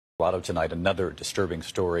Colorado tonight, another disturbing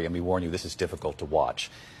story, and we warn you this is difficult to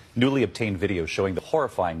watch. Newly obtained video showing the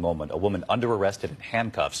horrifying moment a woman under arrest and in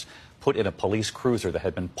handcuffs put in a police cruiser that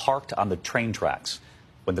had been parked on the train tracks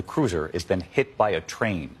when the cruiser is then hit by a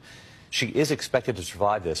train. She is expected to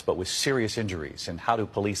survive this, but with serious injuries. And how do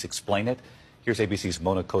police explain it? Here's ABC's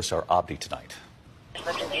Mona Kosar-Abdi tonight.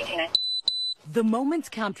 The moments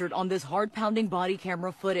captured on this heart-pounding body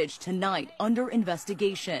camera footage tonight under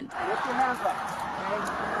investigation. Lift your hands up.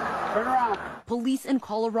 Turn around. Police in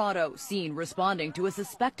Colorado seen responding to a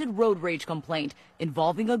suspected road rage complaint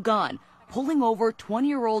involving a gun, pulling over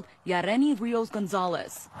 20-year-old Yareni Rios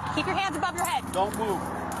Gonzalez. Keep your hands above your head. Don't move.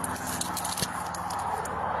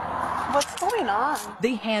 What's going on?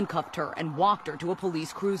 They handcuffed her and walked her to a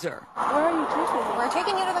police cruiser. Where are you taking me? We're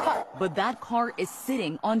taking you to the car. But that car is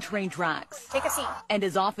sitting on train tracks. Take a seat. And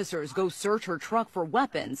as officers go search her truck for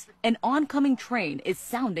weapons, an oncoming train is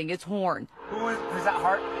sounding its horn. Is that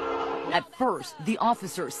Hart? At first, the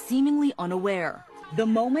officer seemingly unaware. The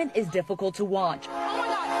moment is difficult to watch. Oh my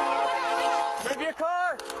God. Move your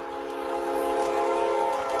car.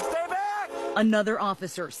 Stay back. Another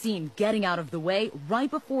officer seen getting out of the way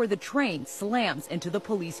right before the train slams into the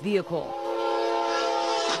police vehicle.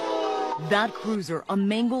 That cruiser, a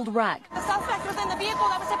mangled wreck. The suspect was in the vehicle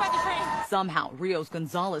that was hit by the train. Somehow, Rios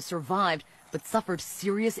Gonzalez survived, but suffered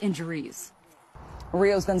serious injuries.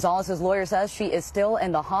 Rios Gonzalez's lawyer says she is still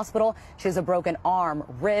in the hospital. She has a broken arm,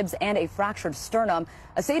 ribs, and a fractured sternum.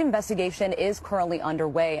 A state investigation is currently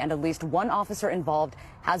underway, and at least one officer involved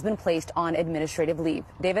has been placed on administrative leave.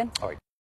 David? All right.